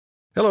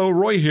Hello,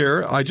 Roy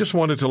here. I just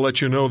wanted to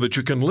let you know that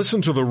you can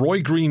listen to The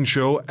Roy Green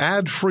Show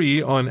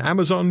ad-free on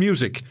Amazon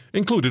Music,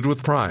 included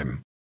with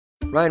Prime.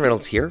 Ryan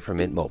Reynolds here from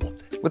Mint Mobile.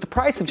 With the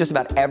price of just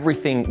about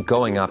everything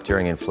going up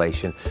during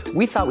inflation,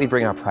 we thought we'd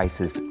bring our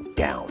prices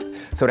down.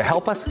 So to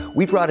help us,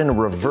 we brought in a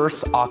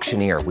reverse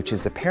auctioneer, which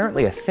is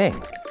apparently a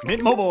thing.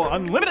 Mint Mobile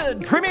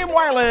Unlimited Premium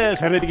Wireless.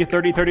 How to get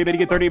 30, 30, bit to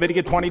get 30, bit to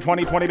get 20,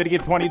 20, 20, bit to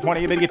get 20,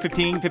 20, bit to get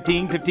 15,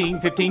 15,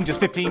 15, 15, just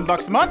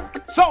 $15 a month?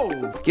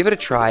 Sold! Give it a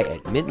try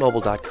at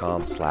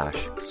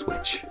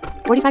mintmobile.com/switch.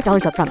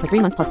 $45 up front for 3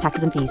 months plus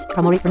taxes and fees.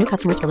 Promo rate for new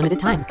customers for limited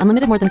time.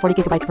 Unlimited more than 40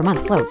 gigabytes per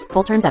month. Slows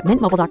full terms at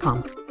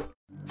mintmobile.com.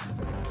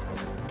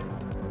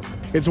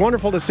 It's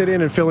wonderful to sit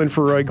in and fill in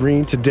for Roy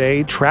Green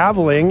today.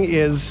 Traveling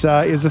is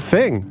a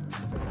thing.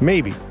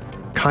 Maybe.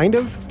 Kind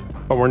of,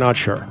 but we're not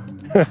sure.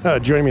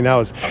 Joining me now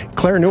is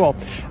Claire Newell,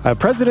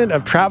 president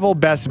of Travel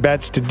Best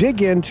Bets, to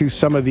dig into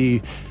some of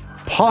the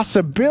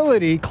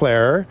possibility,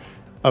 Claire,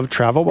 of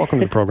travel. Welcome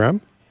to the program.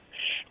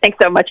 Thanks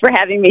so much for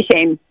having me,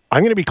 Shane.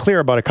 I'm going to be clear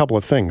about a couple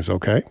of things,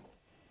 okay?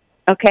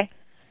 Okay.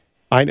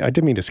 I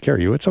didn't mean to scare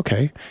you. It's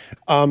okay.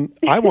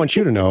 I want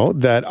you to know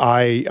that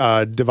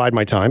I divide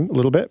my time a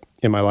little bit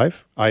in my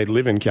life. I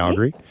live in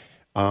Calgary.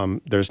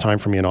 There's time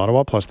for me in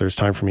Ottawa, plus there's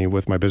time for me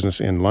with my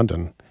business in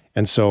London.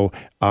 And so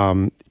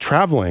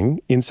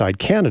traveling inside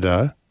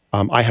Canada,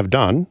 I have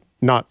done,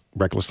 not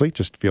recklessly,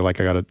 just feel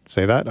like I got to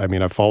say that. I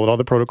mean, I've followed all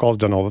the protocols,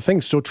 done all the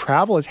things. So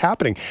travel is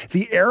happening.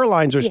 The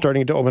airlines are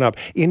starting to open up.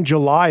 In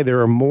July,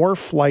 there are more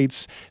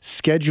flights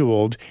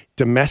scheduled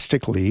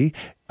domestically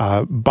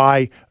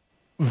by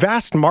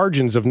vast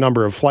margins of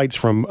number of flights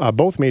from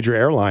both major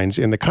airlines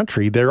in the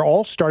country. They're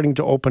all starting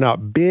to open up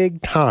big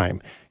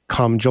time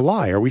come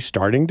July. Are we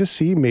starting to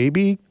see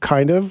maybe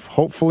kind of,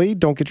 hopefully,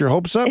 don't get your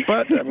hopes up,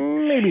 but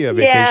maybe a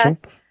vacation?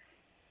 Yeah.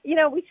 You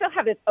know, we still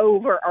have this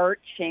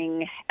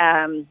overarching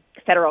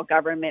federal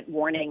government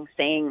warning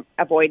saying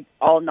avoid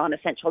all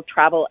non-essential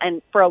travel.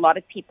 And for a lot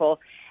of people,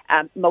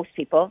 most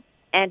people,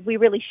 and we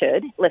really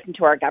should listen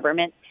to our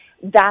government,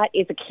 that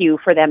is a cue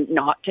for them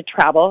not to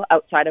travel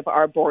outside of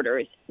our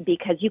borders,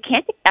 because you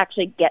can't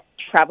actually get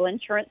travel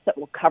insurance that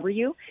will cover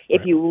you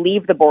if you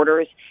leave the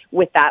borders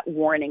with that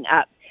warning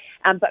up.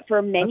 But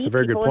for many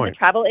people in the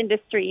travel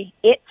industry,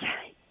 it's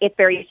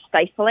very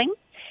stifling.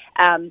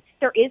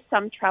 There is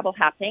some travel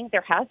happening.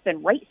 There has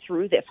been right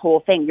through this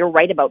whole thing. You're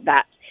right about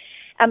that.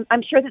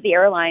 I'm sure that the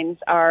airlines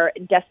are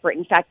desperate.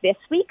 In fact, this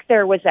week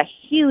there was a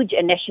huge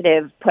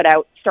initiative put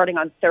out starting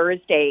on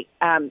Thursday.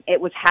 It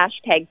was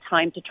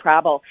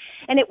 #TimeToTravel.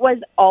 And it was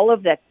all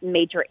of the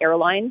major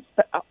airlines,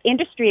 but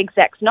industry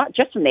execs, not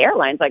just from the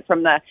airlines, like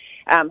from the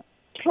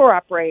tour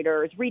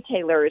operators,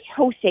 retailers,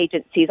 host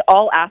agencies,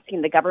 all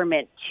asking the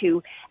government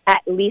to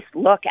at least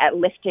look at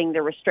lifting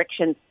the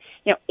restrictions.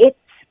 You know, it's,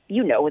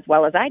 you know as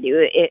well as I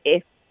do,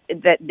 if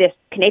that this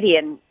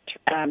Canadian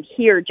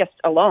here just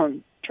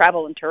alone,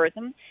 travel and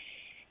tourism,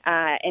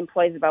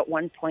 employs about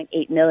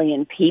 1.8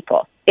 million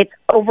people. It's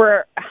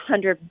over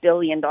 $100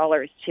 billion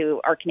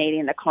to our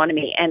Canadian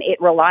economy, and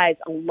it relies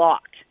a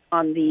lot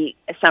on the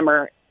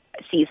summer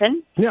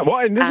season. Yeah, well,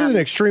 and this is an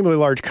extremely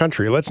large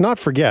country. Let's not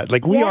forget,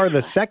 like, we are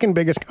the second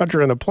biggest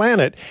country on the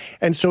planet,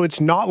 and so it's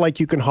not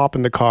like you can hop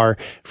in the car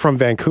from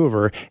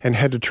Vancouver and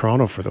head to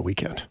Toronto for the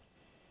weekend.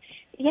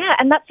 Yeah,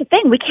 and that's the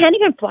thing. We can't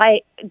even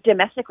fly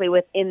domestically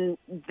within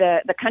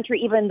the country,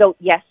 even though,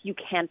 yes, you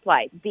can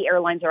fly. The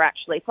airlines are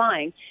actually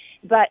flying.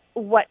 But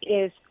what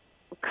is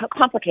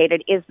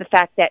complicated is the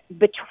fact that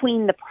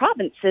between the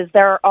provinces,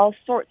 there are all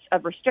sorts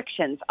of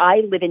restrictions.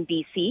 I live in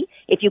BC.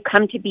 If you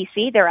come to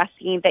BC, they're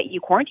asking that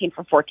you quarantine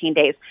for 14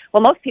 days.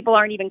 Well, most people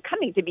aren't even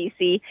coming to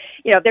BC.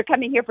 You know, they're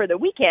coming here for the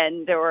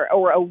weekend or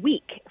a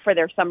week for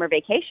their summer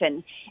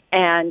vacation.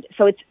 And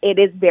so it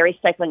is very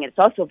stifling. It's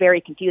also very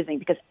confusing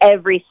because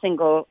every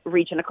single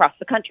region across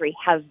the country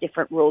has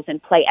different rules in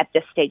play at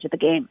this stage of the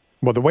game.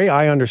 Well, the way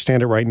I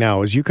understand it right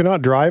now is you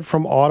cannot drive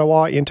from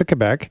Ottawa into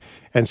Quebec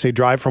and say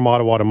drive from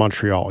Ottawa to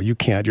Montreal. You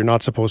can't. You're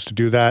not supposed to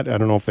do that. I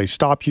don't know if they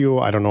stop you.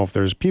 I don't know if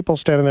there's people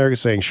standing there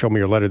saying, show me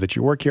your letter that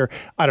you work here.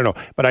 I don't know.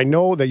 But I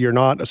know that you're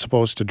not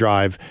supposed to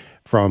drive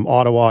from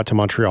Ottawa to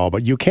Montreal.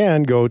 But you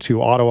can go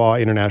to Ottawa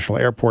International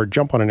Airport,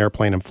 jump on an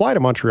airplane, and fly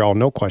to Montreal,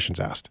 no questions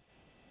asked.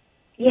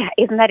 Yeah,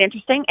 isn't that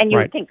interesting? And you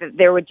would think that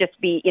there would just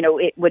be, you know,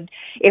 it would,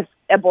 if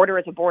a border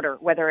is a border,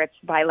 whether it's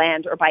by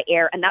land or by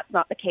air, and that's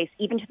not the case.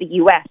 Even to the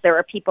U.S., there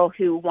are people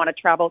who want to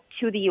travel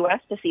to the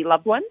U.S. to see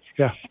loved ones,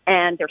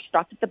 and they're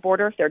stopped at the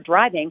border if they're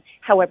driving.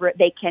 However,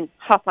 they can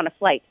hop on a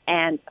flight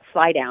and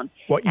fly down.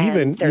 Well,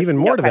 even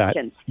more to that,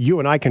 you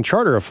and I can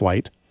charter a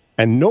flight,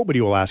 and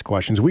nobody will ask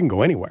questions. We can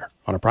go anywhere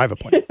on a private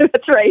plane.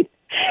 That's right.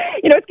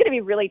 You know, it's going to be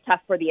really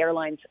tough for the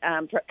airlines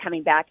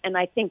coming back, and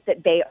I think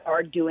that they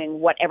are doing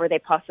whatever they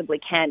possibly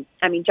can.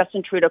 I mean,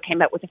 Justin Trudeau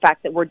came out with the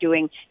fact that we're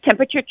doing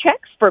temperature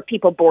checks for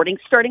people boarding,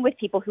 starting with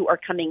people who are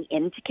coming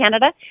into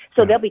Canada.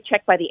 So they'll be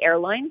checked by the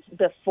airlines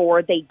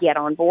before they get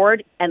on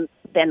board and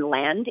then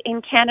land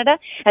in Canada.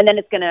 And then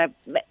it's going to,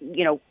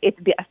 you know, it's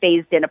a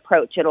phased-in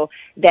approach. It'll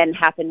then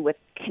happen with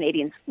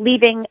Canadians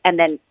leaving and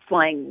then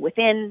flying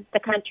within the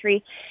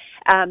country.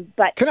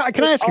 But Can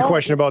I ask you a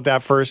question about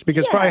that first?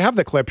 Because Yeah. I have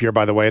the clip here,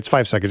 by the way. It's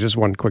 5 seconds. Just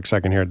one quick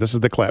second here. This is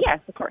the clip. Yes,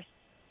 of course.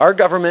 Our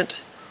government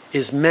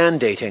is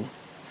mandating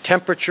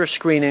temperature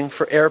screening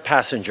for air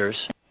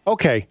passengers.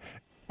 Okay.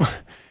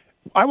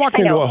 I walked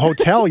into a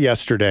hotel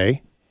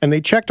yesterday, and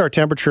they checked our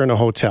temperature in a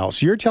hotel.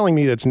 So you're telling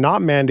me that it's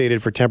not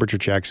mandated for temperature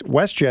checks.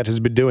 WestJet has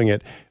been doing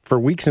it for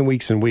weeks and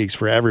weeks and weeks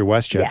for every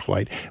WestJet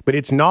flight, but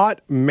it's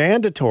not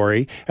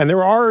mandatory. And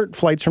there are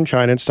flights from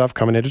China and stuff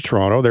coming into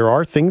Toronto. There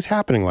are things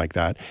happening like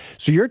that.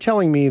 So you're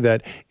telling me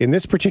that in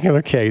this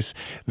particular case,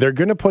 they're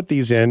going to put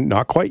these in,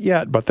 not quite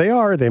yet, but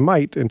they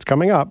might, it's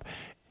coming up.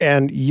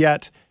 And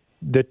yet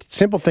the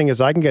simple thing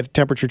is I can get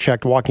temperature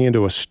checked walking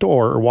into a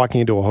store or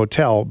walking into a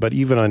hotel, but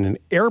even on an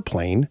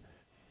airplane,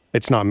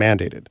 it's not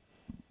mandated.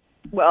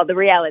 Well, the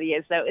reality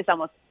is, though, is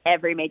almost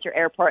every major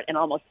airport and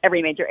almost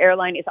every major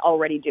airline is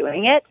already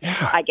doing it.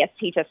 Yeah. I guess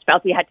he just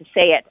felt he had to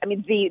say it. I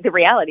mean, the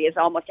reality is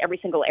almost every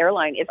single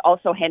airline is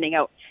also handing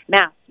out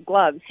masks,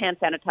 gloves, hand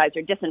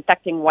sanitizer,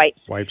 disinfecting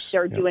wipes.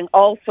 They're doing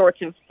all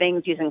sorts of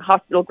things using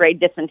hospital-grade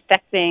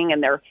disinfecting,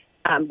 and they're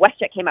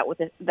WestJet came out with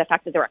the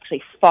fact that they're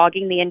actually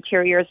fogging the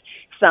interiors.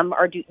 Some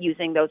are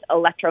using those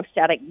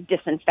electrostatic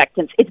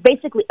disinfectants. It's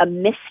basically a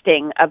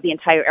misting of the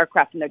entire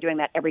aircraft, and they're doing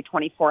that every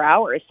 24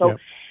 hours. So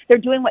they're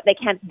doing what they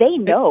can. They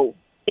know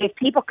if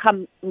people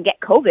come and get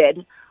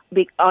COVID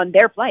on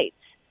their flights,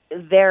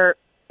 they're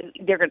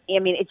going to, I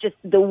mean, it's just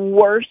the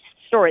worst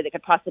story that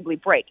could possibly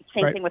break.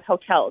 Same thing with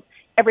hotels.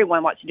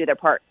 Everyone wants to do their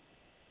part.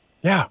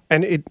 Yeah.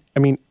 And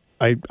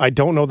I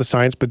don't know the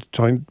science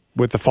between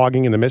with the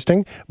fogging and the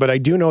misting, but I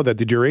do know that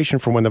the duration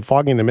from when the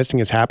fogging and the misting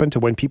has happened to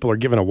when people are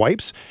given a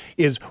wipes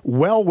is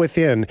well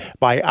within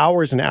by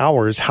hours and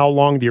hours how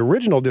long the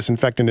original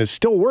disinfectant is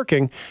still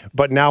working,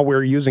 but now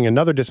we're using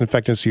another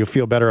disinfectant so you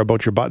feel better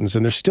about your buttons,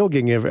 and they're still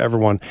giving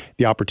everyone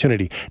the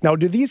opportunity. Now,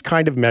 do these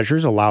kind of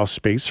measures allow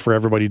space for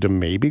everybody to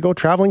maybe go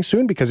traveling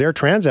soon? Because Air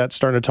Transat's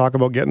starting to talk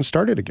about getting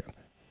started again.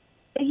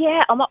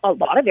 Yeah, a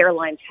lot of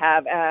airlines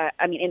have.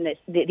 I mean, in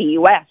the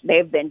U.S.,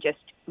 they've been just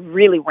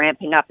really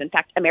ramping up. In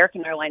fact,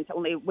 American Airlines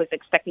only was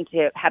expecting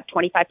to have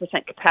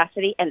 25%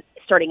 capacity, and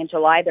starting in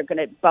July, they're going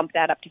to bump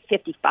that up to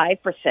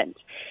 55%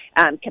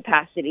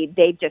 capacity.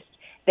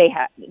 They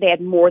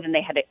had more than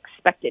they had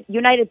expected.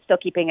 United's still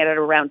keeping it at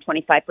around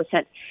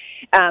 25%.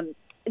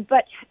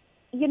 But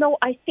you know,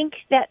 I think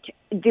that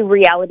the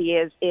reality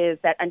is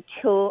that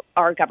until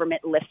our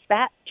government lifts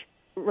that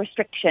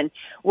restriction,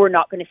 we're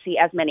not going to see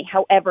as many.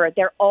 However,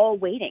 they're all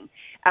waiting.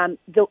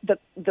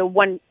 The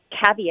one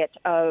caveat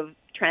of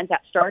Transat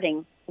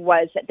starting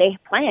was that they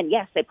plan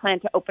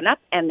to open up,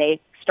 and they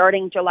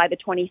starting July the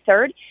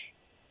 23rd,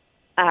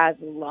 as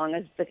long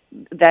as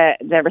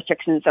the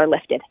restrictions are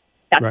lifted.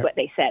 That's what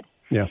they said.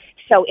 Yeah.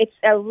 So it's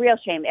a real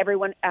shame.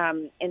 Everyone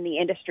in the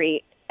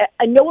industry,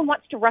 no one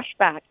wants to rush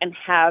back and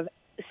have,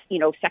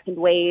 second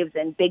waves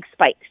and big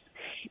spikes.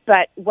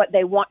 But what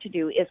they want to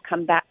do is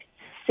come back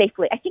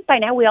safely. I think by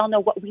now we all know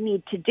what we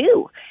need to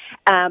do.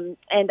 And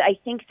I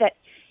think that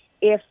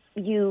if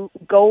you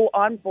go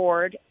on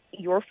board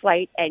your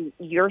flight and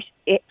you're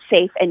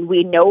safe, and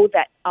we know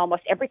that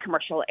almost every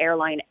commercial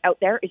airline out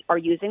there are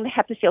using the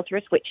HEPA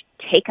filters, which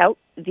take out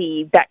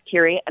the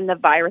bacteria and the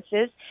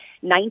viruses,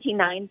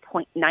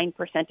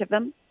 99.9% of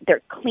them,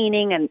 they're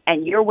cleaning,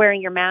 and you're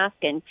wearing your mask.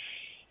 And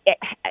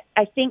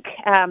I think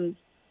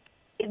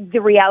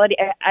the reality,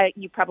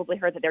 you probably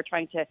heard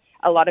that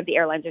a lot of the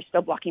airlines are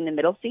still blocking the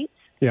middle seats.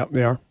 Yeah,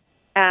 they are.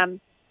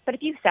 But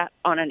if you sat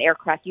on an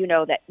aircraft, you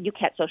know that you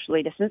can't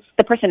socially distance.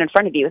 The person in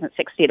front of you isn't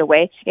 6 feet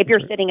away. If you're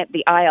sitting at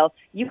the aisle,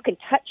 you can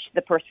touch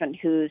the person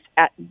who's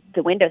at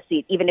the window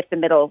seat, even if the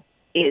middle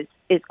is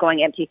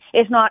going empty.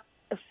 It's not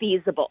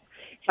feasible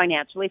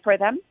financially for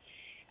them.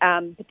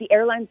 But the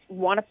airlines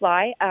want to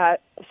fly.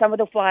 Some of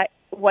the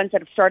ones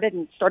that have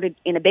started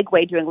in a big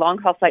way doing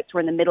long-haul flights were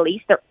in the Middle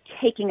East. They're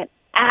taking an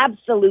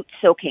absolute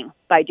soaking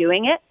by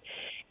doing it.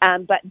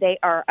 But they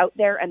are out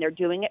there, and they're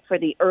doing it for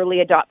the early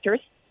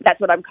adopters. That's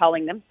what I'm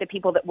calling them, the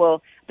people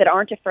that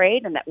aren't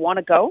afraid and that want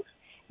to go,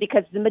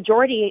 because the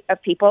majority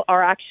of people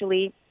are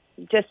actually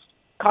just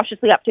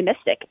cautiously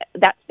optimistic.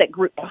 That's the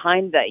group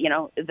behind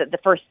the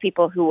first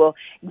people who will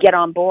get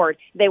on board.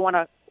 They want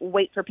to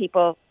wait for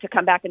people to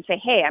come back and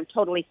say, hey, I'm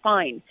totally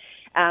fine.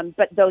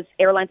 But those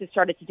airlines have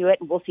started to do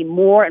it, and we'll see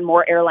more and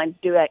more airlines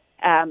do it,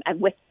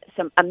 and with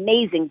some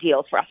amazing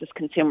deals for us as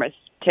consumers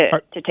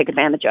to take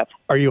advantage of.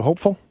 Are you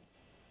hopeful?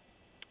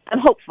 I'm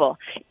hopeful.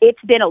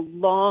 It's been a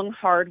long,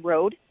 hard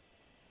road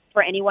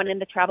for anyone in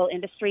the travel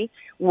industry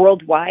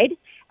worldwide.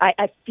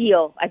 I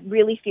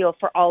really feel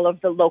for all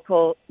of the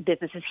local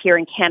businesses here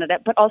in Canada,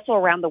 but also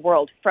around the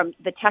world, from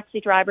the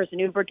taxi drivers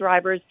and Uber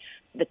drivers,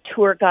 the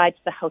tour guides,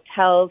 the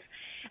hotels.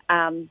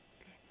 I'm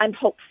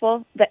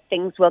hopeful that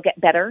things will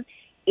get better.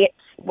 It's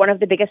one of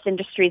the biggest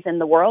industries in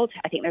the world.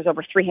 I think there's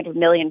over 300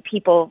 million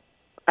people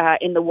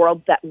in the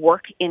world that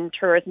work in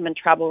tourism and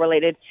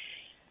travel-related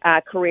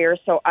careers.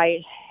 So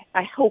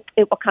I hope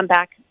it will come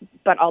back,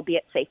 but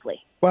albeit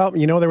safely. Well,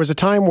 there was a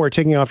time where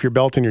taking off your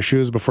belt and your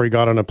shoes before you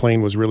got on a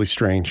plane was really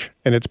strange.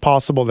 And it's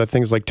possible that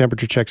things like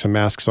temperature checks and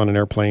masks on an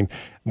airplane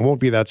won't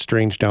be that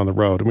strange down the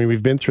road. I mean,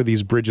 we've been through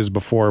these bridges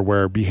before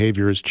where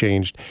behavior has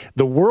changed.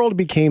 The world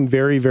became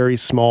very, very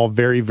small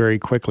very, very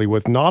quickly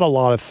with not a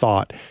lot of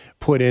thought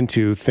put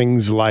into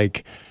things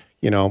like,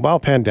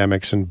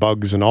 pandemics and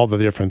bugs and all the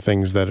different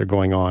things that are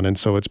going on. And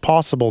so it's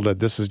possible that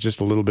this is just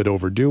a little bit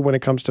overdue when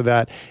it comes to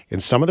that.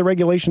 And some of the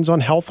regulations on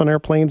health on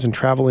airplanes and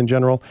travel in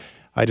general,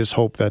 I just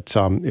hope that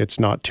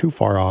it's not too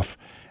far off.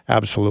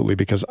 Absolutely,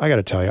 because I got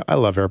to tell you, I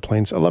love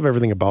airplanes. I love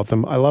everything about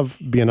them. I love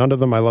being under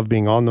them. I love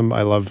being on them.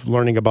 I love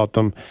learning about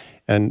them.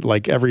 And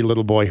like every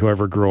little boy who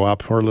ever grew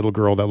up or little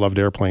girl that loved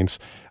airplanes,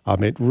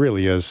 it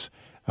really is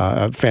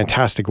a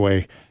fantastic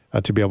way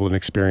to be able to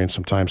experience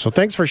some time. So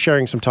thanks for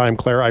sharing some time,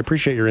 Claire. I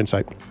appreciate your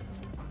insight.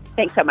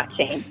 Thanks so much,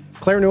 Shane.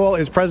 Claire Newell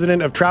is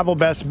president of Travel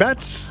Best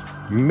Bets.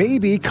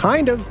 Maybe,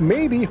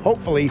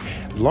 hopefully,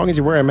 as long as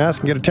you wear a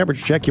mask and get a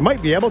temperature check, you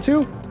might be able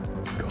to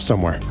go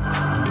somewhere.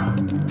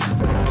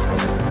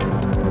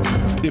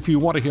 If you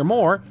want to hear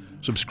more,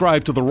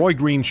 subscribe to The Roy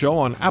Green Show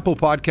on Apple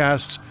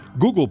Podcasts,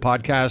 Google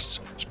Podcasts,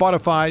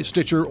 Spotify,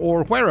 Stitcher,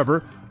 or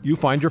wherever you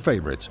find your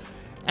favorites.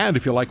 And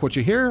if you like what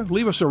you hear,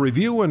 leave us a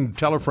review and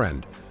tell a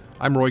friend.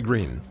 I'm Roy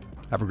Green.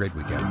 Have a great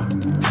weekend.